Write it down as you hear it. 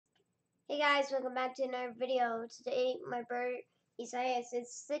Hey guys, welcome back to another video. Today my bird Isaias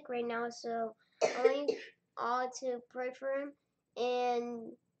is sick right now, so I want you all to pray for him.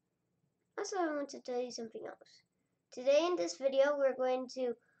 And also I want to tell you something else. Today in this video we're going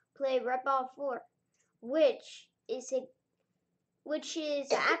to play RedBall 4, which is an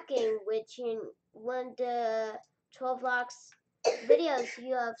app game, which in one of the 12 locks videos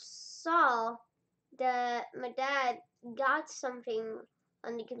you have saw that my dad got something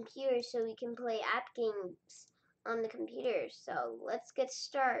on the computer so we can play app games on the computer. So let's get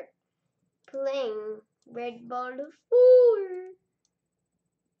started playing RedBall 4.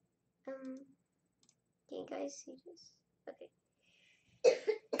 Can you guys see this? Okay.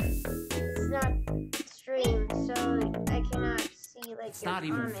 It's not streamed, so I cannot see like. It's not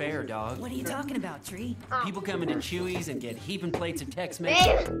even fair, dog. What are you talking about, Tree? Oh. People come into Chewy's and get heaping plates of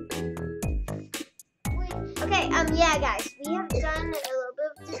Tex-Mex. Okay, yeah guys, we have done a little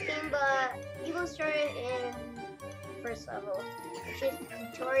bit of this game, but we will start it in first level, which is the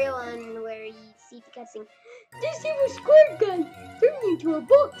tutorial on where you see the cutscene. This evil squid guy turned me into a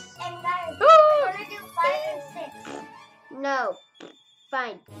box. And guys, we're gonna do 5 and 6. No,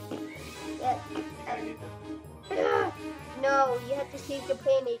 fine. No, you have to save the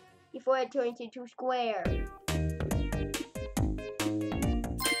planet before it turns into square.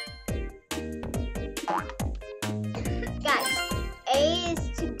 Guys, A is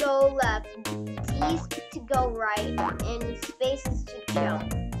to go left, D is to go right, and space is to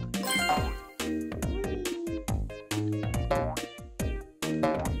jump.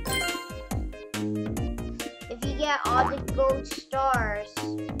 If you get all the gold stars,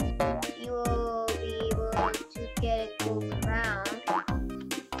 you will be able to get a gold crown.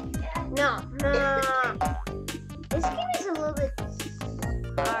 No. This game is a little bit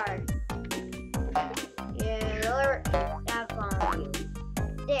hard.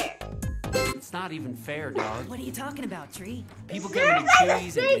 There. It's not even fair, dog. What are you talking about, Tree? People Is come there into like a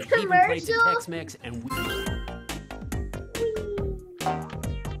Chewy's and fake get heaping plates of commercial? Tex-Mex and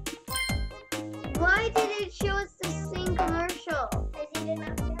Why did it show us the same commercial? Because you did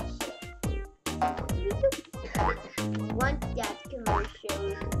not finish it. Want that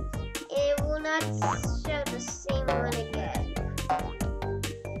commercial. It will not show the same one again.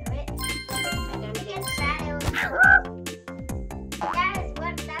 You can try it. That's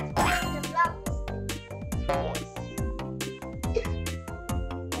one of the blocks. Yes.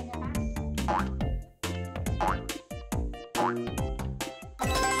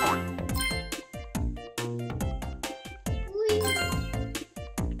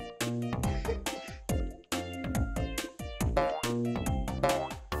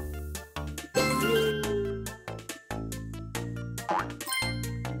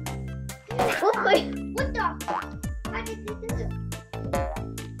 Oh my! What the? How did you do it?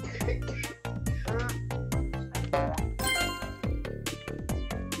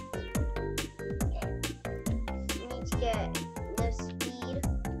 You need to get enough speed.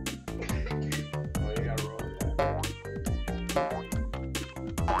 Oh, you gotta roll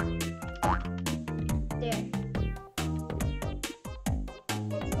There.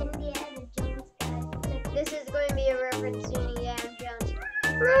 It's gonna be Adam Jones, guys. This is going to be a reference to Indiana Jones.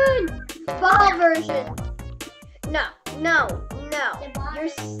 Run! Ball version! No. The ball You're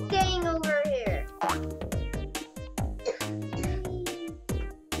staying over here.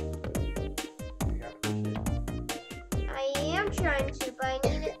 I am trying to, but I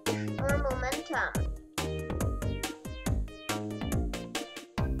need more momentum.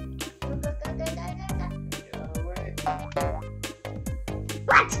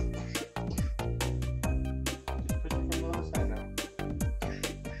 What?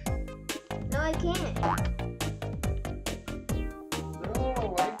 No, I can't.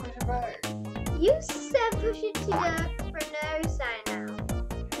 You said push it to from the other side now.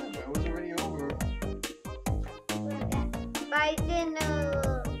 But I didn't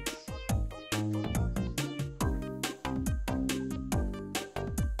know.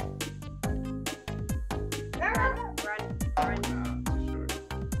 Run.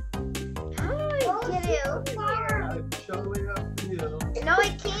 How do I get it over here? No, I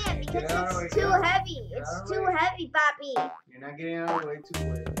can't because it's too heavy. It's too heavy, Bobby. You're not getting out of the way too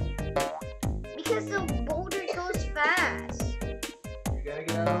quick. Because the boulder goes fast. You gotta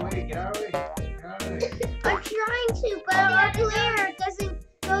get out of the way. Get out of the way. Get out of the way. I'm trying to, but our player doesn't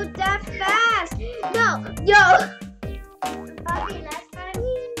go that fast. No, yo. Bobby, last time.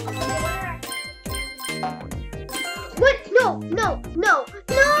 What? No.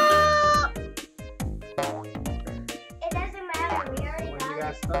 It doesn't matter. We already When you got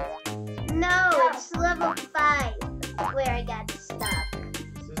got it. stuck, No, it's level 5 where I got stuck.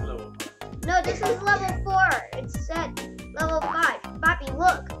 this is level 5. No, this is level 4. It said level 5. Bobby,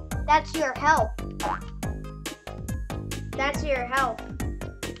 look. That's your health. That's your health.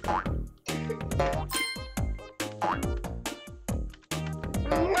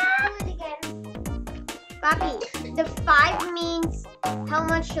 Bobby, the 5 means how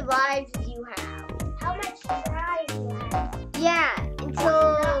much lives you have. How much lives you have? Yeah,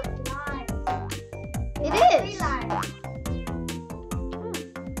 until it is.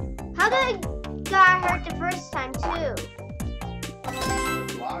 How did I got hurt the first time too?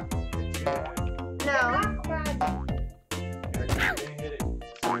 Block. No. Hit it.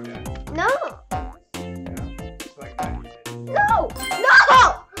 Just like that. No. Yeah. Just like that. No. No.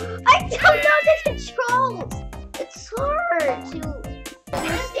 I don't know the controls. It's hard to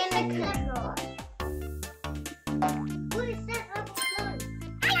understand the controls. What is that level 1?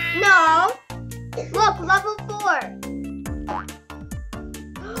 No. Look, level 4.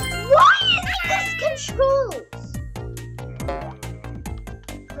 Why is this controls?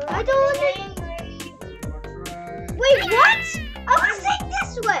 I don't understand. Wait, what? I was saying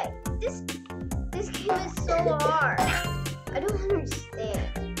this way. This game is so hard. I don't understand.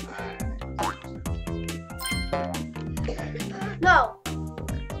 No.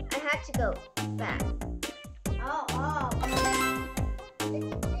 I had to go back. Oh.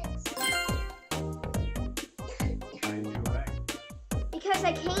 Because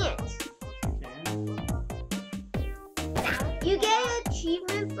I can't. You get an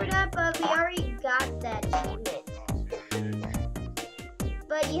achievement for that, but we already got that achievement.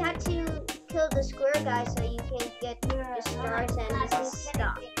 But you have to kill the square guy so you can get the stars and this is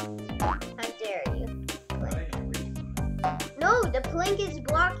stuff. How dare you? No, the plank is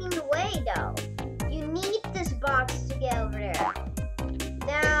blocking the way though. You need this box to get over there.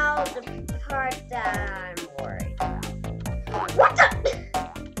 Now the part that I'm worried about. What the?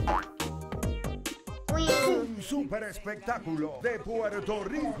 Un super espectáculo de Puerto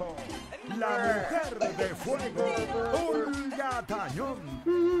Rico. La mujer de fuego, Olga Tañón.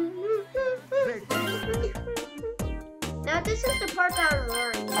 Now this is the part that I'm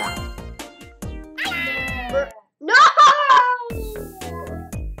worried about. No!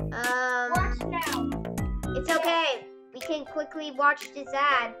 Watch now. It's okay. We can quickly watch this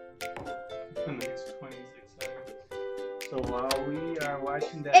ad. The next 26 seconds. So while we are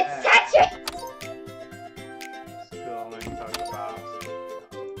watching the It's ad, Tetris! let's go and talk about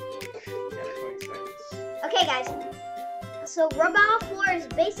 20 seconds. Okay, guys. So RedBall 4 is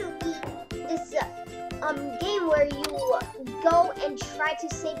basically this game where you go and try to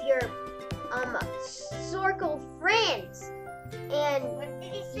save your circle friends, and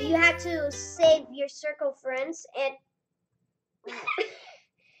you have to save your circle friends, and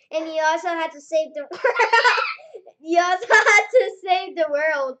and you also have to save the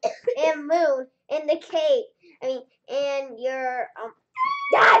world and moon and the cave. And your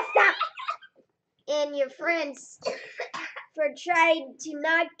stop! And your friends for trying to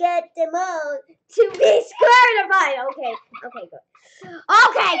not get them all to be scared of it. Okay, good.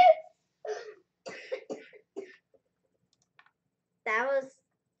 Okay. That was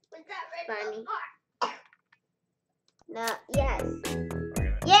funny. No, yes.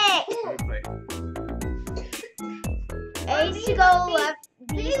 Yay! Replay. A is to go left,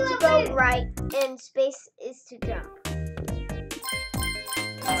 B is to go right, and space is to jump.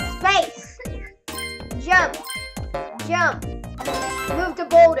 Space! Jump! Jump! Move the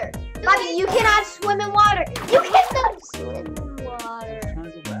boulder. Bobby, you cannot swim in water! You cannot swim in water!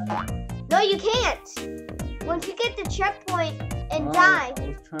 No, you can't! Once you get the checkpoint and die, I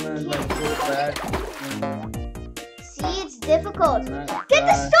was trying to you can't. go back. See, it's difficult. Get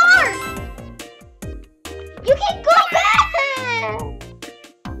the stars! You can go back!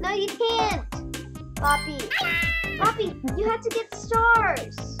 No, you can't. Poppy, you have to get the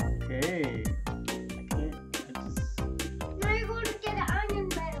stars. Okay. Now you're going to get an iron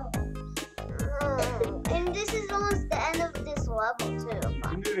medal. And this is almost the end of this level, too. You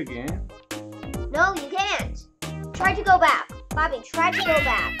can do it again. No, you can't. Try to go back. Bobby, try to go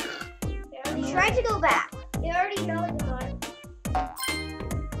back. Try to go back. You already know the one.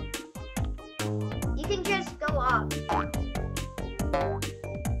 You can just go off.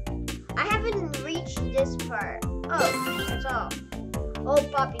 I haven't reached this part. Oh, that's all. Oh,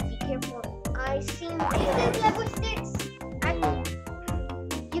 Bobby, be careful. I seen Level 6.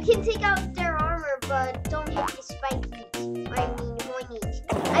 You can take out their armor, but don't hit the spiky. Hornies.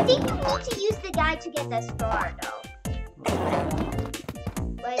 I think you need to use the guy to get that star, though.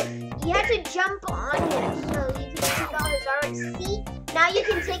 Like, you have to jump on him so you can take out his armor. See? Now you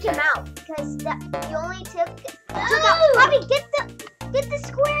can take him out because you only took out. Bobby, get the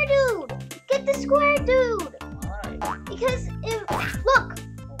square dude. get the square, dude. Why? Because look,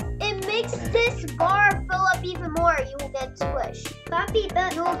 it makes this bar fill up even more. You will get squished. Papi,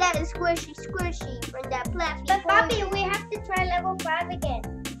 but You will get a squishy from that fluffy. but Papi, we have to try level 5 again.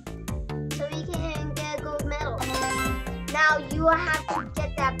 So you can get a gold medal. Now you will have to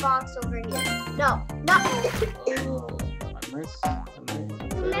get that box over here. No. Oh, I missed.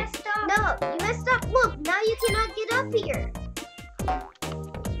 You messed up. No, you messed up. Look, now you cannot get up here. So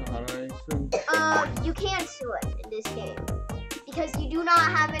how do I swim? You can't do it in this game because you do not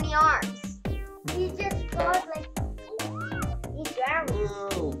have any arms. You just got like you drowned.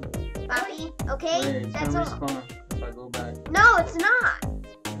 Whoa. Bobby, okay? Wait, it's That's gonna all. respawn if I go back. No, it's not.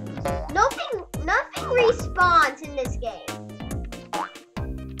 Nothing respawns in this game.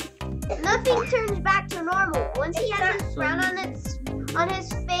 Nothing turns back to normal. Once he has his frown on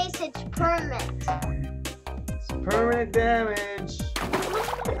his face, it's permanent. It's permanent damage.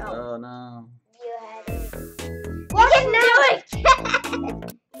 Oh no. You had it. You can do it again.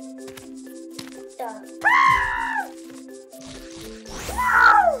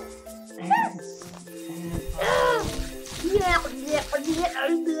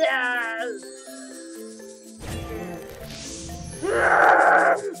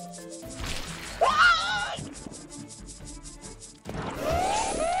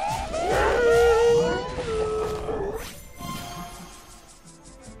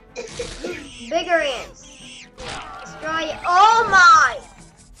 Bigger ants. Destroy it. Oh my!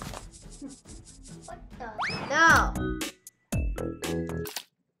 What the? No.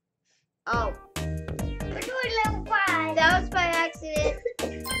 Oh, We're doing level 5. that was by accident.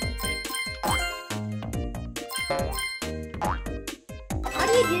 How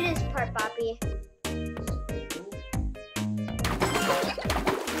do you do this part, Poppy?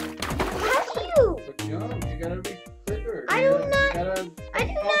 How do you? But jump, you gotta be quicker. I You do gotta- not- You gotta I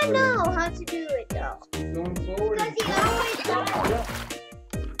do not know how to do it though. keep going forward. Because he always Jump, does. jump.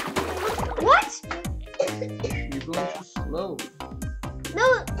 What? You're going too slow. No,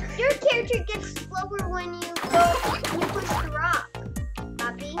 your character gets slower when you push the rock,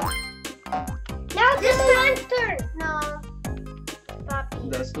 Poppy. Now this one's turn. No, Poppy.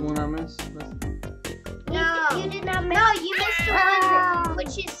 That's the one I missed. No. You did not miss. No, you missed the one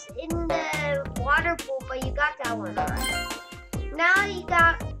which is in the water pool, but you got that one alright. Now you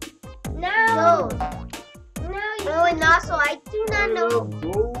got No. gold. Now you. Oh, and also I do not know.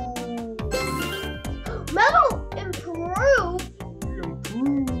 Go. Metal improve.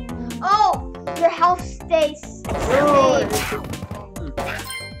 Oh, your health stays same.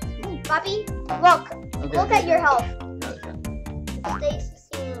 Poppy, look at your health. It stays the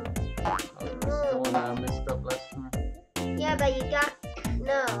same. The one I messed up last time. Yeah, but you got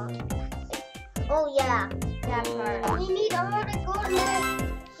no. Oh yeah, that part. We need all the gold left.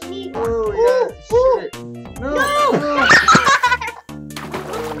 We need. Oh Ooh, yeah, shit. No. No!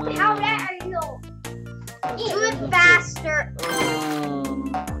 How that are you? Do it faster.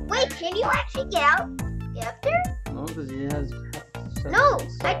 Um, Wait, can you actually get out? Get up there? no, because he has. No,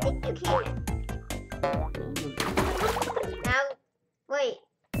 I think you can. Now, wait.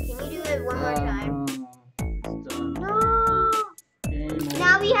 Can you do it one more time? No.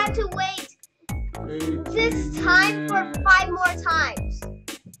 Now we have to wait this time for 5 more times.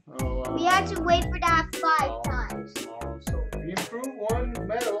 We have to wait for that 5 times. So we improved one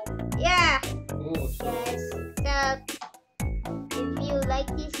medal. Yeah. Oh, so Yes. So, if you like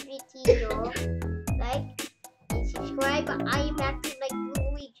this video, like and subscribe. I'm acting like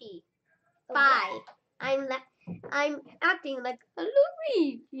Luigi. Bye. I'm acting like a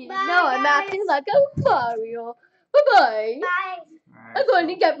Luigi. Bye, No, I'm guys. acting like a Mario. Bye-bye. Bye. I'm going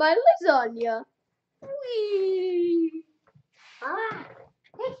to get my lasagna. Whee! Ah.